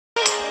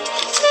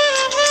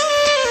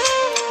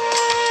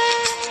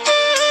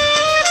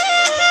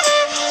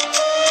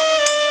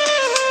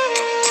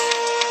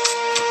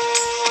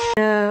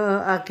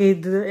কি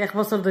এক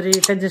বছর ধরে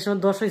যে সময়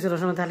 10 হয়েছিল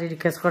সময় তাহলে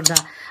রিকোয়েস্ট করদা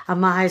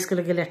আম্মা হাই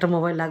স্কুলে গেলে একটা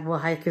মোবাইল লাগবো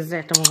হাই স্কুলে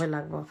একটা মোবাইল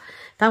লাগবো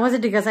তার মাঝে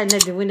ঠিক আছে আইনা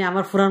দিবই না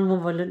আমার পুরান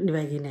মোবাইল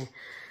নিবাই কিনে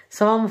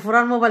সব আমার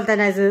পুরান মোবাইল তাই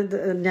নাই যে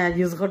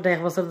ইউজ করদা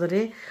এক বছর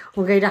ধরে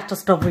ওকে এটা একটা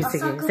স্টপ হয়েছে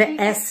কি যে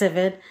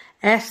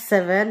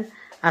S7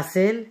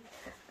 আছিল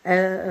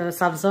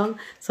Samsung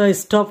so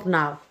stop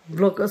now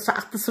block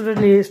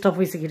absolutely stop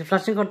হয়েছে কি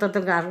ফ্ল্যাশিং করতে তো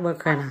আর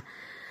ওয়ার্ক হয় না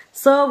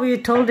so we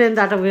told them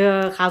that we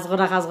খাস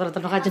করা তো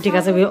কাছে ঠিক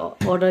আছে we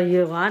order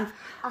you one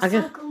আগে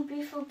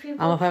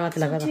আমার ফাইভ মাত্র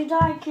লাগা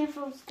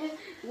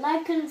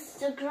like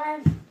Instagram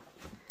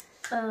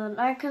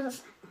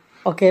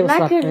okay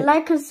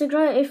like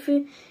Instagram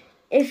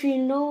if you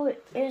know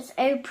it's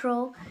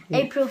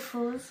April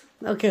Fools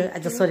okay I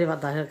just sorry about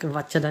that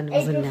বাচ্চা জানি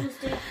বুঝেন না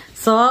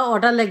so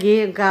order লাগি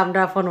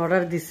আমরা ফোন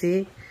অর্ডার দিছি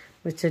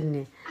বুঝছেন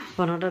নি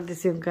ফোন অর্ডার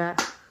দিছি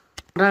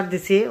অর্ডার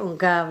দিছি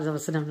উনকা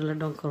যবসন আমরা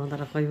ডং করুন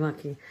তারা কইমা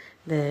কি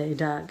দে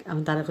এটা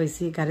আমি তারা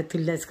কইছি গাড়ি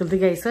তুললা স্কুল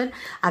থেকে আইছেন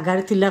আর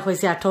গাড়ি তুললা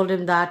কইছি I told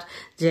him that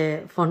যে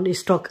phone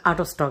stock out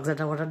of stock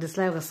যেটা অর্ডার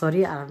দিছিলাম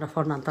সরি আর আমরা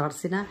ফোন আনতে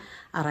পারছি না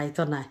আর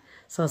আইতো না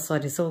so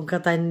sorry so উনকা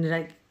তাই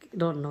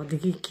don't know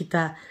দেখি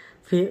কিতা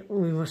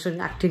emotion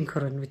acting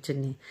করেন বুঝছেন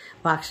নি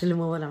বা actually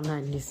মোবাইল আমরা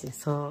নিছি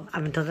so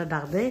আমি তোরা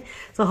ডাক দেই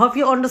so hope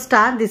you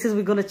understand this is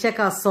we going to check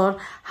our son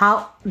how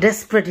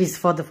desperate he is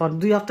for the phone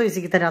দুই হপ্তাহ হইছে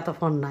কি তার এত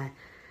ফোন নাই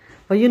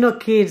but you know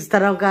kids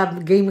তারা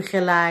গেম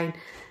খেলায়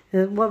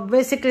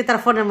basically তার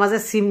ফোনের মাঝে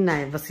সিম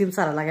নাই বা সিম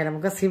ছাড়া লাগে না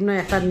আমাকে সিম নয়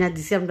একটা নিয়ে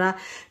দিছি আমরা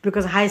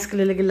because হাই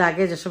স্কুলে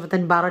লাগে যে সময় তাই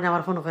 12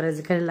 আমার ফোন করে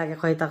যেখানে লাগে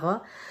কই থাকো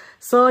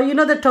so you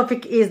know the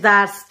topic is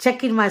that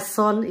checking my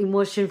son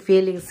emotion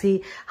feelings see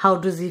how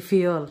does he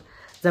feel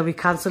that we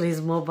cancel his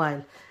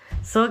mobile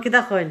so kita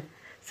khoin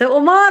so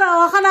Umar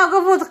okhana ago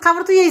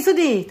khabar tu yaiso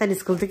ni tani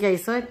school থেকে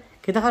আইছো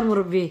kita khon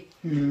murabbi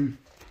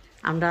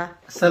আমরা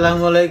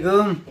আসসালামু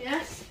আলাইকুম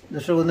yes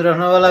দর্শক বন্ধুরা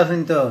আপনারা ভালো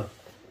আছেন তো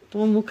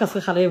তোমার মুখ কাছে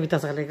খালি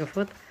বিতাস খালি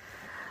কফত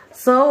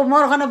so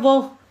Umar okhana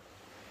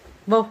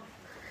বউ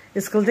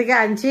স্কুল থেকে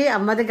আনছি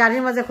আমাদের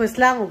গাড়ির মাঝে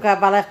কইছিলাম ওকা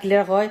বালা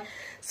ক্লিয়ার হয়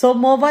so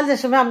mobile যে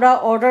সময় আমরা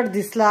অর্ডার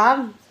দিছিলাম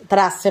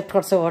তারা accept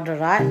করছে order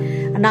right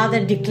and now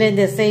they declare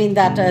they're saying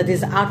that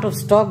this out of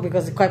stock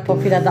because it's quite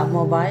popular that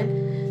mobile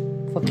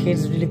for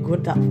kids really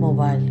good that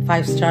mobile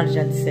 5 star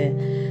just say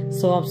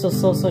so I'm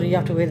so sorry you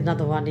have to wait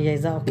another 1 year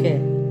is that okay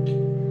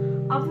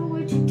I've been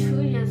waiting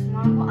 2 years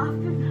mom I've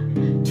been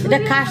the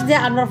cash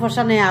there আমরা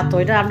ফসা নেই আতো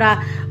এটা আমরা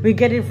we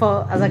get it for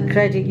as a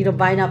credit you know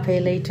buy now pay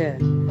later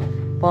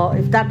but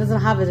if that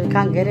doesn't happen we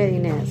can't get it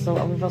in it so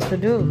what are we supposed to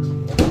do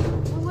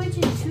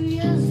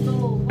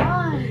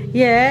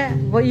yeah,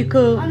 but you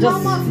could and just.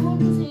 now my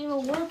phone isn't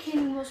even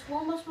working.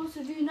 What am I supposed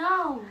to do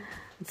now?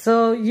 So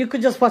you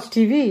could just watch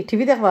TV. TV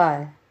देखा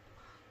है.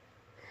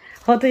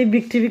 How तो ये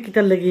big TV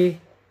कितना लगी?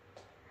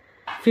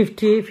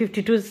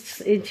 52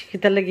 inch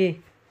कितना लगी?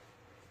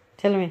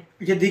 Tell me.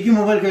 ये देखी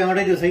मोबाइल का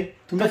हमारे जो सही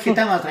तुमने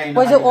कितना मात्रा है?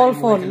 वो जो all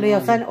phone ले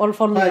आओ सन all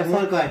phone ले आओ.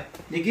 मोबाइल का है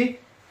देखी?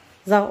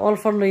 जाओ all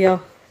phone ले आओ.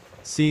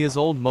 See his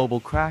old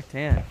mobile cracked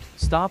and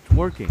stopped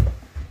working.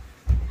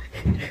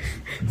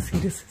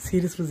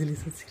 serious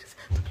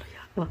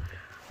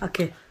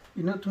okay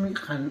you know तुम्हें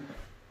खान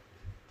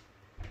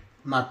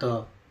मातो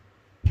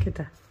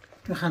किता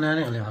तुम्हें खाना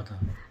नहीं खले मातो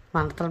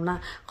मानता ना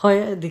कोई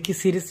देखी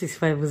serious इस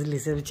पर बुझली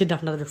से बिच्ची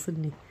डॉक्टर देख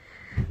सुननी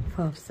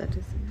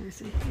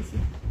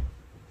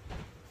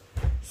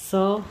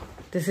so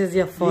this is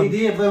your phone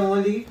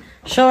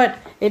show it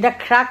इधर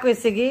crack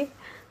वैसे की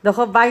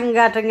देखो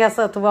बाइंगा टंगा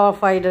सा तो बाबा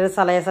फाइडर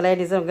सालाय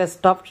निसे उनका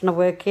stopped not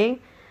working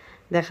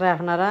देख रहे हैं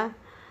अपनारा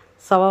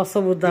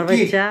सब उधर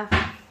बच्चा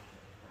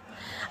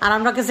and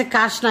I'm not going to say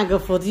cash na go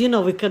for you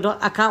know we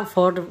can't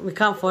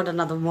afford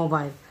another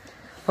mobile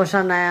for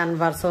shana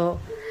and so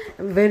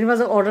very much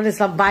order is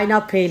like buy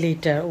now pay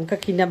later unka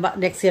kina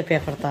next year pay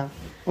karta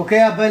okay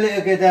ab pehले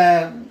के दा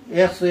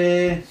एक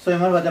से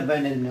मर बाद buy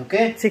नहीं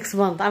okay 6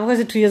 months I'm going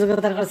to 2 years ago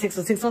tar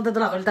 6 months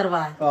to alter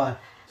buy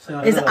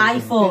is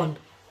iPhone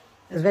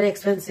it's very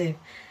expensive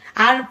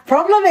and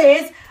problem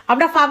is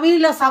our family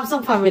is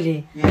Samsung family.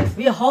 Yes.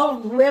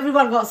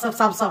 Everyone got some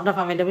Samsung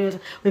family.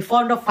 We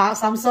fond of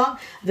Samsung.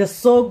 They're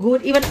so good.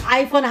 Even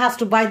iPhone has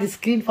to buy the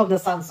screen from the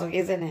Samsung,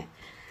 isn't it?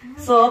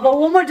 So, but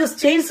woman just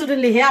changed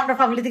suddenly here. Our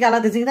family think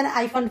Allah this then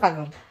iPhone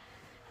pagal.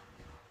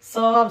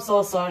 So I'm so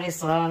sorry,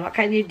 son. What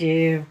can you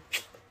do?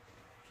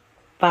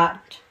 Bad,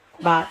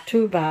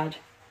 too bad.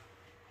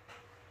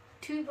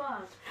 Too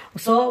bad.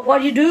 So what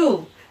do you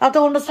do?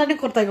 After understanding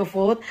korta go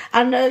forth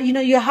and you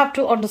know you have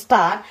to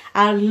understand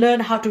and learn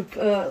how to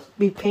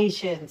be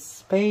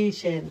patience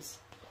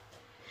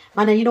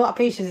mane you know what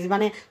patience is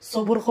mane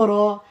sabur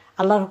koro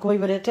Allah koi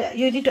bole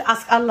you need to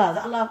ask Allah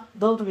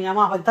do tumi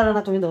ama hoitara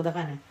na tumi do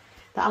dekhane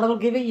that Allah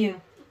will give it you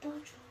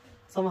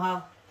somehow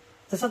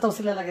jesa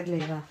tawsila lage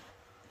dilega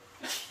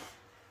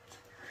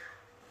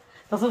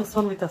that's what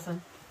son with us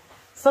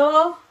so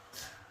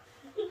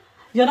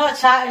you're not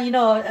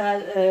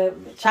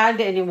child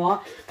anymore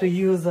to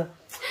use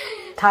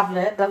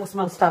tablet, that was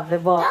Usman's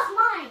tablet, but That's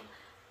mine.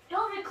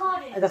 Don't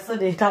record it. that's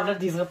the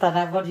tablet is what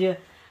I got your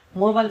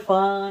mobile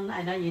phone.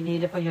 I know you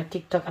need it for your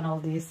TikTok and all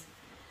this.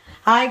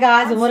 Hi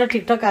guys, Umar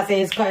TikTok ase.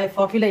 He's quite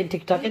popular in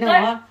TikTok. You know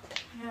what?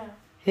 Yeah.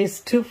 He's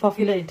too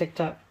popular in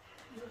TikTok.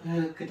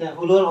 Kita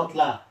follower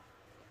hotla.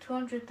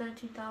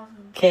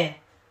 230,000. K.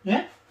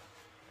 Yeah?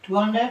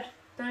 200?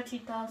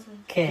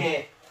 30,000. K.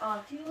 Okay. Oh,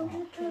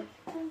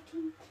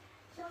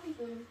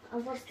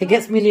 He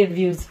gets million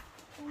views.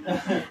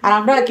 And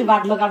I'm not a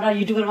bad look. I'm not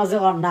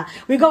YouTuber.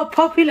 We got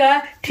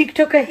popular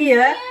TikToker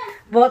here.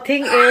 But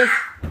thing is,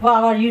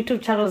 well, our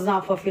YouTube channel is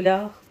not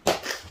popular.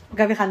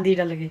 Gabi khandi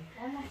dalagi.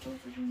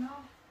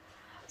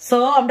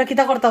 So I'm not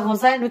kita korta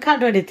hosa. We can't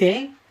do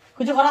anything.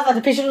 Could you kora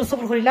the patience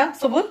super khurila?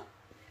 Super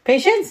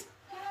patience.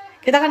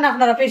 Kita kan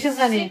apnara patience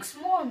nani. 6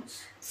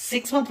 months.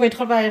 6 months wait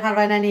korba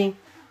harbai nani.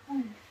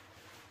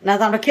 Na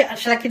ta amra ki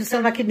shara ki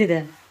selma kidney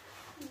den.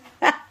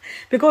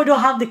 Because we don't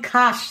have the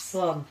cash,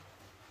 son.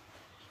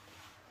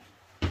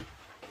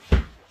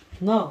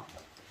 No.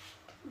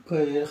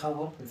 Koi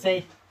khabo.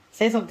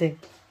 Say something.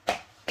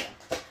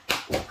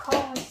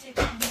 Call in 6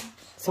 months.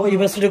 So you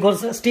must go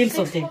steal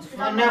something.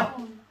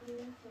 No.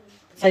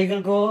 So you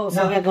can go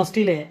somewhere go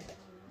steal it.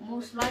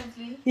 Most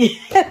likely.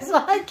 Yes,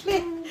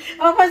 likely.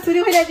 Oh, my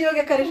sorry, we ready.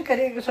 Okay,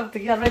 kare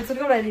something. Yeah, right.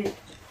 Sorry, ready.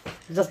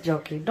 Just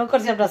joking. Don't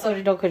curse. I'm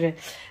sorry. Don't curse.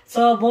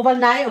 So mobile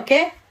nai,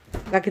 okay?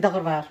 Gaki ta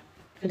korbar.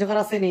 Kujo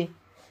kara se ni.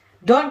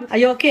 Don't. Are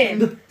you okay?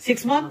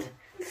 6 months?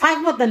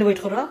 5 months na wait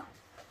karo.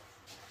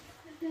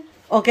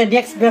 Okay,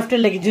 next birthday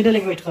lagi June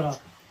lagi wait karo.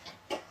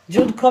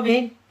 June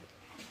coming.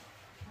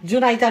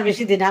 June aitar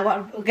beshi din.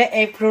 Okay,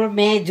 April,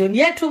 May, June.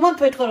 Yeah, 2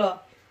 months wait karo.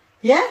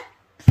 Yeah?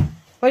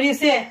 What do you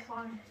say?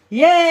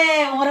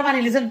 Yeah, Umar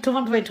mani listen 2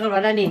 months wait karo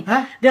nani.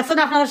 দেখছেন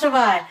আপনারা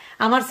সবাই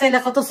আমার ছেলে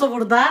কত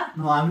সবরদার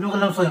No, I'm not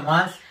going to say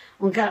much.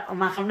 উনকা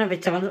মা খামনা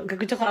বেচ্চা মানে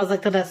কিছু করা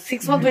যাইতো না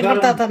 6 months wait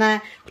করতে হতো না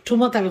 2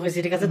 months আমি কইছি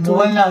ঠিক আছে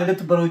Mobile na hile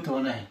to baro ito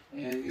na.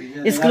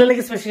 স্কুলে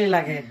লাগি স্পেশালি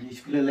লাগে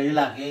School lagi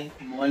lagi.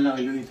 Mobile na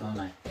hile ito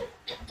na.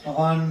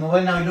 Tokon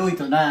mobile na hile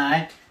ito na.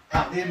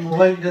 Kapag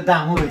mobile na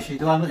damo beshi.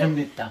 Ito ano kami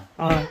nita.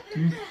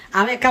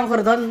 আমি এক কাম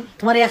করে দন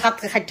তোমার এক হাত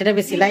খাইটা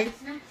বেশি লাই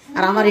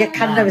আর আমার এক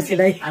খান্ডা বেশি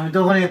লাই আমি তো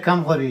ওখানে কাম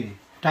করি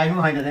টাইম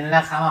হয় না না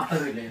খাম আপটা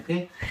হইলে ওকে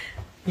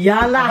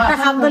ইয়ালা আটা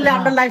খাম দিলে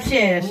আমরা লাইফ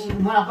শেষ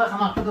মোর আপা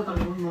খাম আপটা তো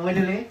মোবাইল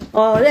লে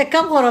ও এক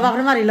কাম করো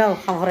বাপরে মারি লাও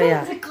কাম করে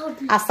ইয়া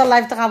আস্তা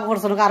লাইফ তো কাম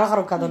করছ না আরো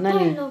খারাপ কাদ না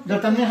নি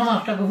দরতামনি খাম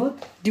আপটা বহুত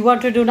do you want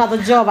to do another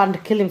job and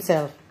kill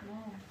himself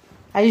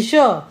are you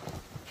sure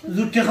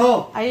জুটে খাও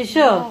are you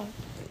sure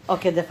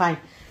okay the fine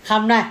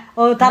খাম না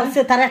ও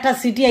তার একটা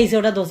সিটি আইছে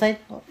ওটা দোসাই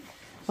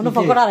ono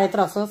পকোড়া রাইত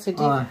রাখছো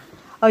city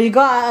oh you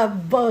got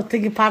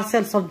a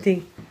parcel something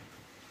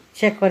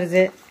check করে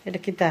যে এটা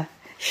কিটা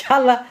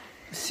ইনশাআল্লাহ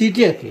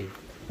সিটি আছে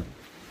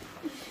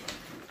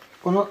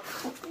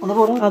কোন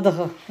বড়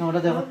দেখো ওটা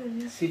দেখো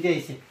সিটি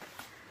আইছে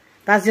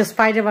that's your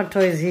Spider-Man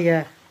toys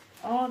here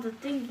Oh, the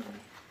thing.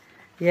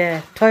 yeah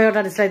Toyota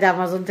is like the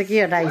Amazon থেকে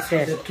এটা আইছে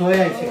টয়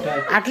আইছে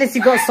toy at least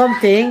you got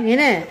something in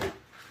it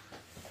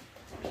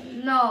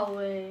No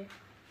way.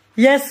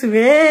 yes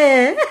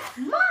way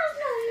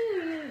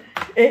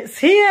it's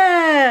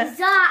here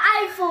It's an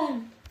iPhone.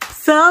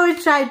 so we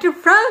tried to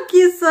prank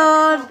you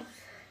son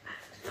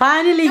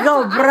finally got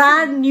a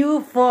brand new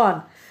phone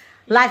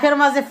like your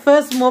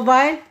first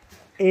mobile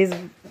is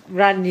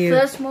brand new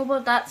First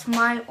mobile, that's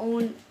my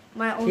own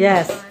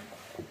Yes.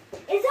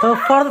 mobile. so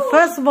for the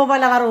first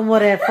mobile আমার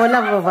উমরে পয়লা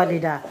mobile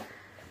এটা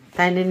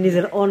তাই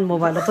নিজের own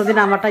mobile ততদিন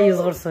আমারটা use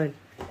করছেন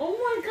Oh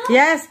my god.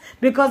 yes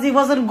because it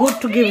wasn't good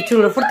to give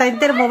children for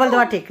তাইদের mobile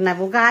দেওয়া ঠিক না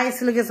বুকা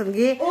আইছিল গেছেন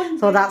কি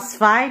so that's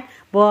fine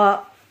but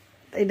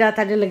এটা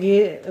তাইদের লাগি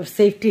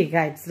safety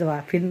guides দেওয়া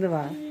পিন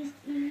দেওয়া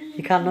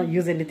you cannot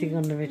use anything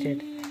unlimited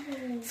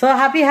so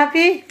happy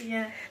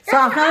Yeah. so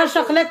আপনারা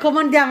সকলে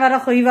কমেন্ট দিয়ে আমরা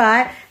কইবা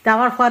যে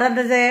আমার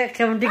ফরাদে যে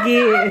কেমনটি কি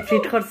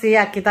ট্রিট করছি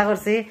আর কিতা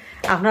করছি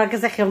আপনার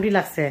কাছে কেমনটি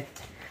লাগছে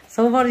so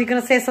more you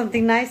gonna say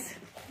something nice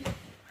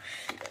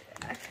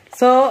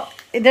so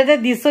এটা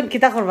দিছন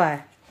কিতা করবা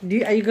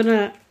are you gonna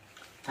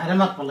আরে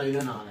মাত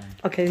পলাইও না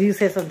okay you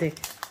say something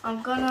I'm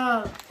gonna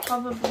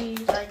probably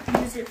like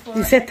use it for.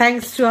 you say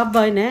thanks to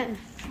Abba ne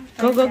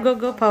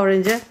go Power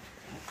Ranger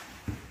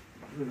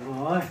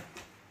ওই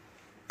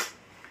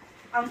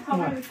I'm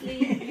probably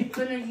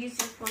gonna use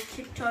it for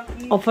TikTok.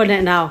 open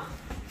it now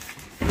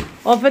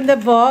open the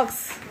box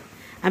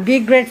and be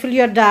grateful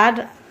your dad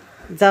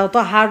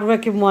the hard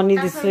working money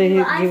this That's a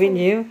new giving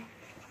iPhone. you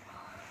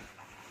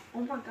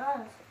Oh my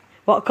god.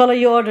 what color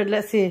you ordered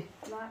let's see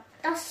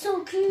That's so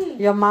cute.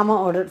 your mama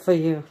ordered for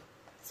you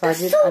so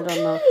That's I so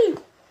don't know cute.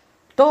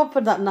 don't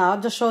open that now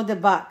just show the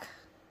back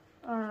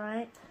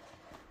Alright.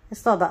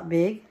 it's not that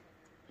big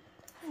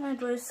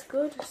But it's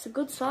good. It's a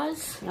good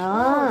size.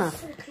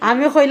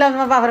 আমি কইলাম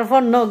আমার বাবার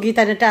phone no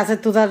Gita এটা আছে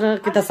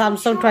 2000 কিতা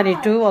Samsung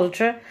 22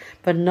 Ultra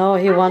but no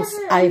he wants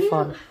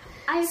iPhone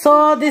so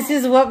this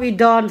is what we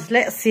done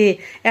let's see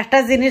একটা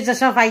জিনিস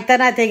যখন পাইতা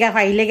না তেগা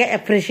পাইলে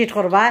appreciate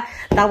করবা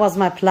that was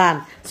my plan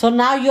so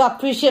now you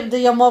appreciate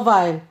your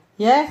mobile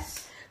yes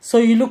so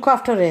you look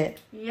after it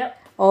Yep.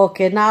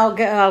 okay now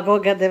I'll go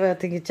get the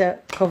thing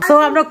so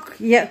আমরা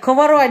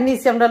cover ও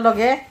নিছি আমরা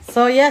লগে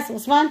so yes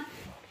Usman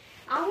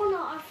I want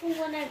an iPhone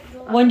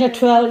When you're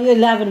 12,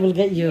 11 will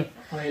get you.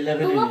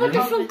 11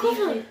 Different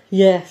cover.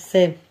 Yeah,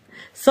 same.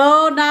 So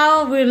now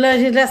we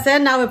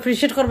lesson. Now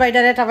appreciate korba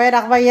এটা রে টাবাই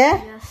রাখবা yeah.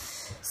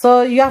 So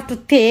you have to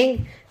think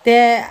তে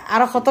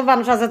আরো কত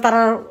মানুষ আছে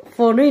তারা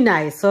ফোনই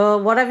নাই. So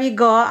whatever you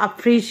go,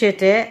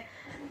 appreciate it.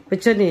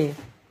 বুঝছনি?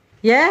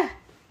 Yeah?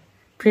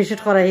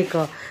 Appreciate করা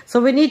হিকো. So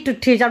we need to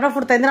teach. আমরা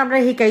ফুরতাইন আমরা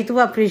হিকাইতু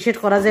appreciate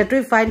করা যে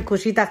তুই ফাইন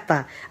খুশি থাকতা.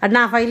 আর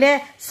না পাইলে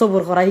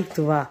সবর করা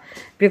হিকতুবা.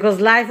 Because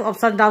life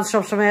ups and downs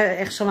সব সময়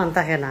এক সমান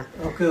থাকে না.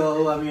 ওকে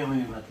আমি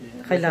বাতে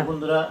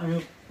বন্ধুরা আমি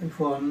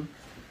ফোন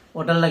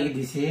অর্ডার লাগি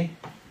দিছি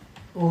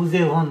ও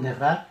যে ফোন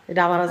দেখা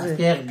এটা আমার আছে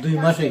আজকে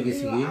 1-2 মাস হয়ে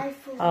গেছে কি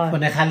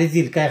ফোনে খালি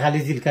জিলকায়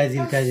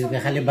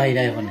খালি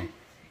বাইরে ফোনে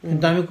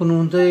কিন্তু আমি কোনো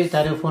মতেই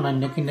তার ফোন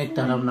আনলে কিনে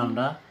তারাম না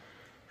আমরা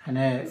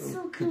মানে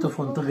কিন্তু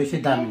ফোন তো বেশি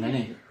দামি না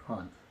নে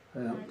ফোন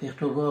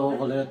একটু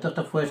বলে তো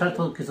একটা পয়সা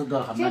তো কিছু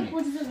দরকার নাই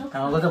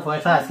আমার কাছে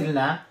পয়সা আসিল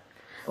না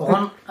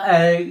ওখান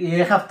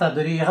এক সপ্তাহ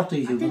ধরে এক সপ্তাহ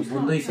হয়েছে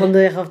বন্ধ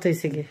এক সপ্তাহ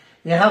হয়েছে কি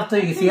এক সপ্তাহ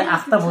গেছি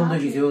আটটা বন্ধ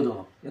গেছে ও তো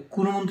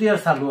কোনো মন্ত্রী আর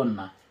চালু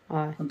না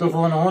তো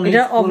ফোন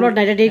এটা আপলোড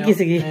নাই এটা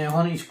গেছে কি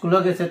এখন স্কুলে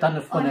গেছে তার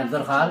ফোনের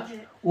দরকার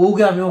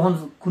ওকে আমি ওখান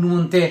কোনো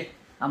মন্ত্রে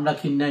আমরা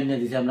কিনা এনে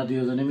দিছি আমরা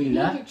দুজনে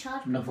মিললা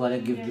আমরা পরে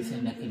গিফট দিছি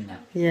না কিনা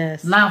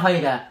না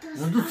ভাইরা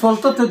শুধু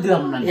চলতে তো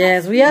দিলাম না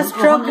yes we are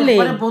struggling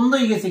পরে বন্ধ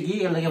হয়ে গেছে কি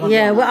এর লাগে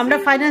আমরা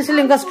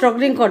ফাইনান্সিয়ালি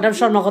স্ট্রাগলিং করতাম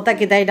স্বর্ণকথা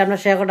কি তাই আমরা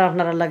শেয়ার করতাম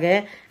আপনারা লাগে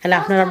তাহলে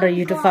আপনারা আমরা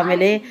YouTube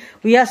family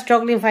we are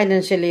struggling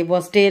financially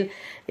but still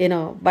you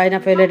know বাইনা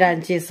পেলে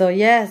ডানছি so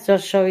yes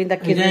just showing the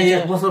kids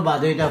এক বছর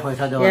বাদে এটা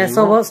পয়সা দেওয়া yeah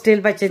so still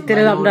বাচ্চাদের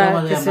আমরা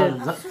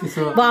কিছু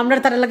আমরা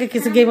তার লাগে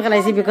কিছু গেম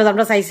খেলাইছি because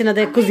আমরা চাইছি না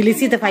যে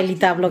খুঁজলিছি তে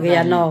ফাইলিতা আপ লগে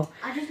ya no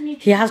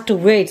he has to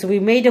wait so we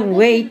made him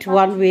wait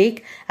 1 week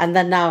and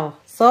then now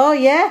so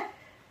yeah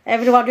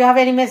everyone do you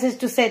have any message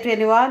to say to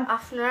anyone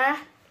Afner,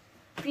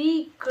 be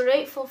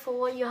grateful for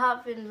what you have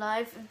in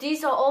life.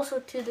 These are also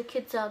to the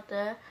kids out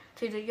there,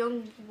 to the young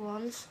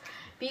ones.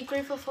 Be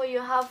grateful for what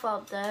you have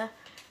out there.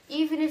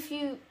 Even if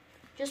you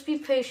just be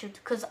patient,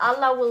 because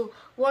Allah will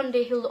one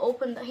day he'll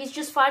open he's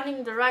just finding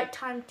the right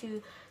time to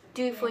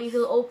do it for you.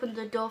 He'll open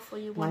the door for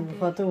you one day.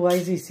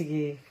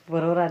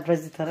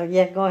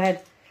 Yeah, go ahead.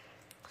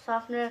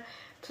 Safner,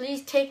 please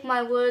take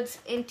my words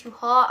into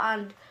heart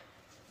and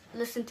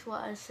listen to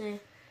what I say.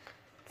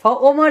 For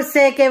Omar's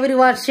sake,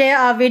 everyone share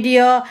our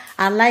video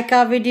and like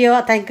our video.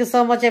 Thank you so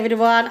much,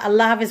 everyone.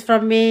 Allah Hafiz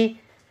from me.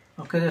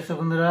 Okay, দর্শক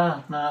বন্ধুরা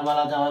আপনারা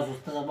ভালো যাওয়া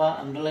সুস্থ যাবা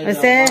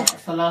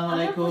আসসালামু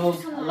আলাইকুম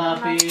আল্লাহ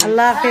হাফেজ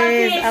Allah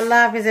Hafiz, Allah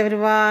Hafiz,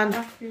 everyone.